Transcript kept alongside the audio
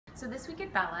So this week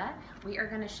at Bella, we are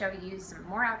going to show you some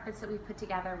more outfits that we've put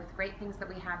together with great things that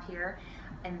we have here,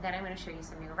 and then I'm going to show you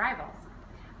some new arrivals.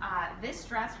 This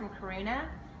dress from Karuna,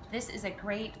 this is a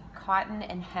great cotton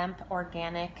and hemp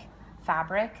organic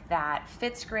fabric that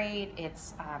fits great.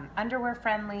 It's underwear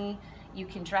friendly. You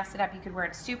can dress it up. You could wear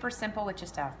it super simple with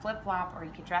just a flip-flop, or you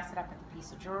could dress it up with a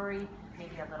piece of jewelry,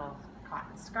 maybe a little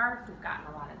cotton scarf. We've gotten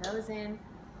a lot of those in.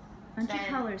 Bunch of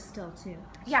colors still too.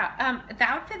 Yeah, the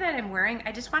outfit that I'm wearing,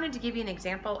 I just wanted to give you an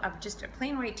example of just a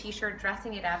plain white t-shirt,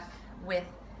 dressing it up with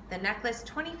the necklace.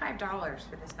 $25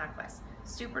 for this necklace.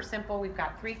 Super simple. We've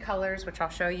got 3 colors, which I'll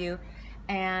show you.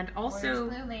 And also,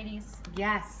 blue, ladies.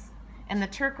 Yes, and the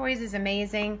turquoise is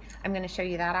amazing. I'm going to show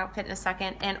you that outfit in a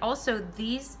second. And also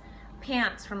these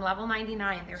pants from Level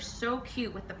 99, they're so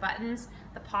cute with the buttons,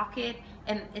 the pocket,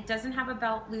 and it doesn't have a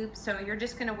belt loop, so you're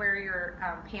just going to wear your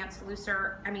pants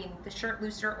looser, the shirt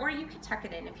looser, or you could tuck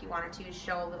it in if you wanted to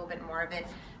show a little bit more of it.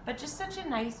 But just such a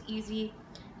nice, easy,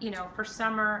 for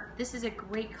summer. This is a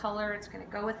great color. It's going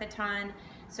to go with a ton.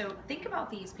 So think about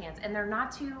these pants, and they're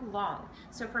not too long.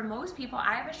 So for most people,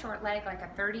 I have a short leg, like a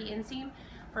 30 inseam.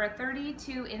 For a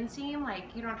 32 inseam,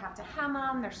 you don't have to hem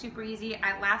them. They're super easy.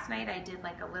 Last night I did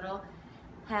like a little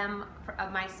hem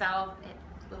of myself,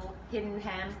 a little hidden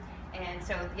hem. And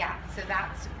so yeah, so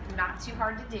that's not too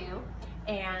hard to do.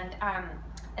 And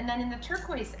then in the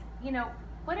turquoise,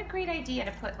 what a great idea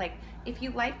to put, if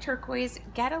you like turquoise,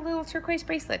 get a little turquoise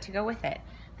bracelet to go with it.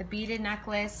 The beaded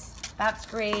necklace, that's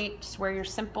great. Just wear your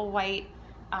simple white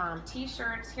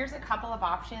t-shirts. Here's a couple of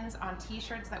options on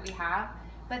t-shirts that we have.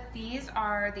 But these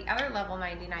are the other Level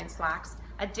 99 slacks,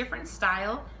 a different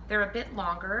style. They're a bit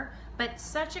longer, but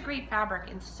such a great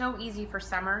fabric and so easy for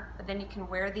summer. But then you can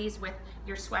wear these with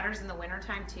your sweaters in the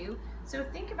wintertime too. So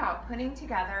think about putting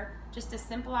together just a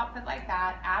simple outfit like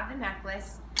that, add the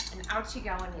necklace, and out you go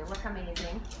and you look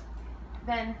amazing.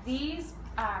 Then these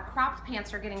cropped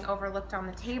pants are getting overlooked on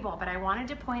the table, but I wanted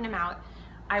to point them out.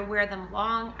 I wear them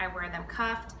long, I wear them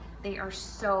cuffed. They are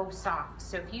so soft.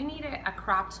 So if you need a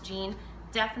cropped jean,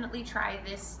 definitely try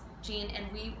this jean. And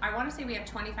I want to say we have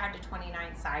 25 to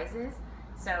 29 sizes.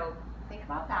 So think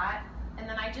about that. And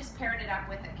then I just paired it up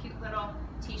with a cute little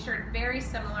t-shirt, very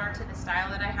similar to the style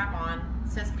that I have on.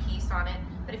 It says Peace on it.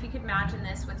 But if you could imagine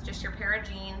this with just your pair of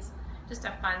jeans, just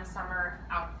a fun summer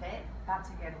outfit, that's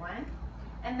a good one.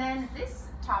 And then this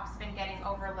top's been getting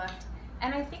overlooked,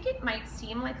 and I think it might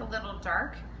seem like a little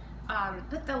dark,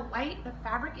 but the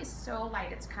fabric is so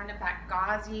light. It's kind of that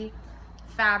gauzy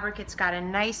fabric. It's got a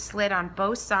nice slit on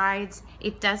both sides.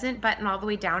 It doesn't button all the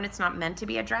way down. It's not meant to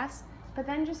be a dress. But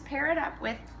then just pair it up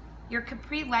with your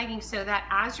capri leggings so that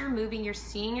as you're moving, you're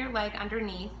seeing your leg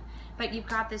underneath, but you've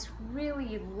got this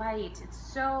really light, it's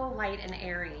so light and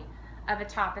airy of a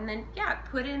top. And then yeah,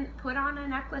 put on a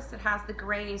necklace that has the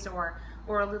grays or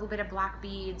a little bit of black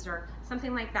beads or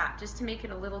something like that, just to make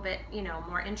it a little bit,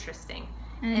 more interesting.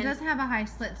 And it does have a high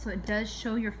slit, so it does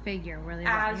show your figure really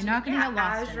well. You're not going to get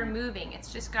lost as you're moving.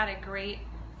 It's just got a great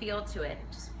feel to it.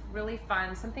 Just really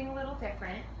fun, something a little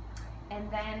different. And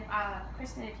then,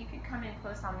 Kristen, if you could come in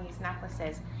close on these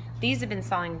necklaces. These have been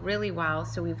selling really well,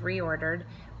 so we've reordered.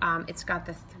 It's got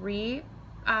the 3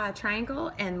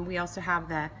 triangle, and we also have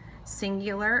the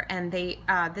singular, and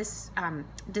this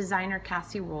designer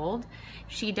Cassie Wold,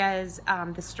 she does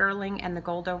the sterling and the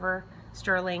gold over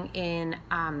sterling in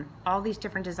all these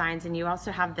different designs. And you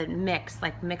also have the mix,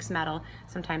 like mixed metal.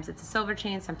 Sometimes it's a silver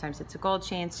chain, sometimes it's a gold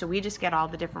chain, so we just get all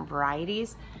the different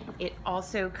varieties. It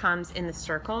also comes in the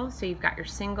circle, so you've got your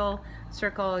single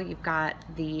circle, you've got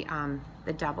the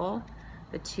double,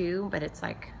 the 2, but it's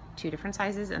like 2 different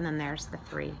sizes, and then there's the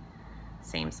 3,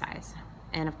 same size.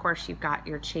 And of course you've got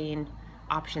your chain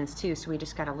options too, so we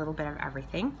just got a little bit of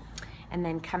everything. And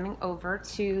then coming over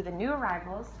to the new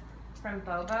arrivals from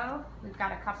Bobo, we've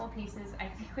got a couple pieces. I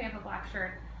think we have a black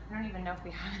shirt. I don't even know if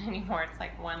we have it anymore. It's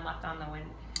like one left on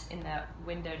in the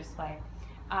window display.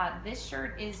 This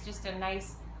shirt is just a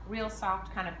nice, real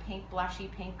soft kind of pink,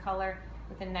 blushy pink color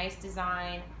with a nice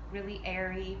design, really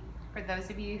airy. For those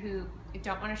of you who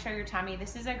don't want to show your tummy,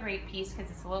 this is a great piece because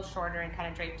it's a little shorter and kind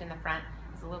of draped in the front.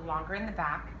 It's a little longer in the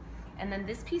back. And then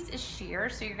this piece is sheer,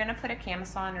 so you're going to put a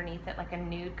camisole underneath it, like a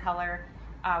nude color.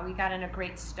 We got in a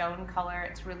great stone color.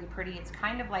 It's really pretty. It's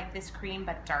kind of like this cream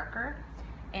but darker,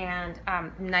 and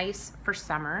nice for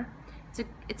summer.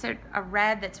 It's a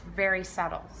red that's very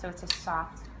subtle, so it's a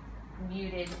soft,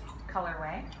 muted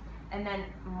colorway. And then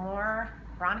more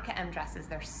Veronica M dresses.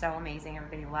 They're so amazing.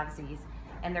 Everybody loves these,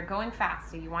 and they're going fast,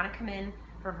 so you want to come in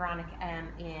for Veronica M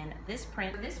in this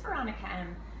print. This Veronica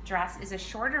M dress is a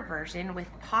shorter version with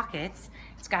pockets.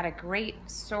 It's got a great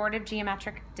sort of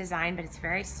geometric design, but it's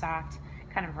very soft.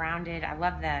 kind of rounded. I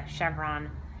love the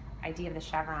chevron idea of the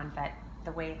chevron, but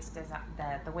the way it's designed,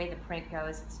 the way the print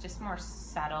goes, it's just more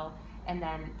subtle. And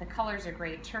then the colors are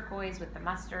great, turquoise with the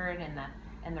mustard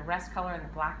and the rest color and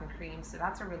the black and cream. So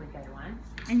that's a really good one.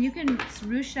 And you can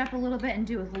ruche it up a little bit and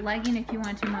do it with legging if you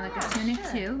want to, more like a tunic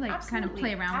too, like Absolutely. kind of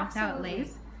play around without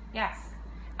lace. Yes.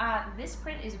 This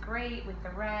print is great with the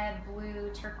red,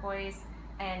 blue, turquoise,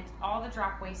 and all the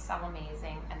drop waists sell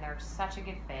amazing, and they're such a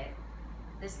good fit.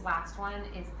 This last one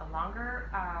is the longer,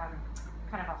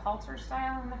 kind of a halter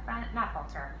style in the front. Not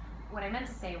halter. What I meant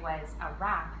to say was a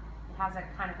wrap. It has a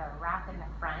kind of a wrap in the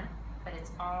front, but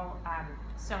it's all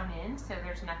sewn in, so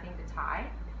there's nothing to tie.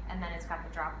 And then it's got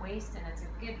the drop waist, and it's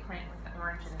a good print with the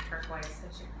orange and the turquoise,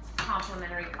 such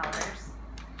complementary colors.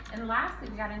 And lastly,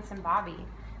 we got in some bobby.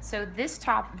 So this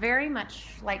top, very much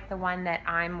like the one that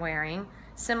I'm wearing,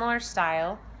 similar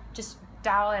style, just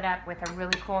dial it up with a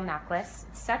really cool necklace.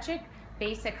 It's such a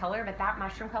basic color, but that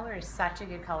mushroom color is such a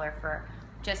good color for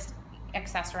just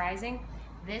accessorizing.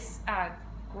 This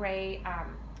gray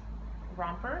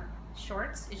romper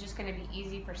shorts is just gonna be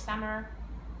easy for summer.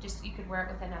 Just, you could wear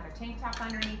it with another tank top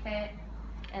underneath it.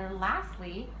 And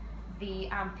lastly, the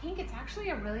pink, it's actually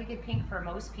a really good pink for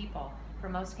most people, for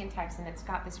most skin types, and it's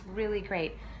got this really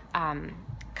great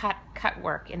cut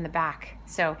work in the back.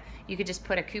 So you could just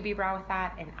put a kubi bra with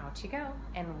that, and out you go.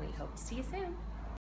 And we hope to see you soon.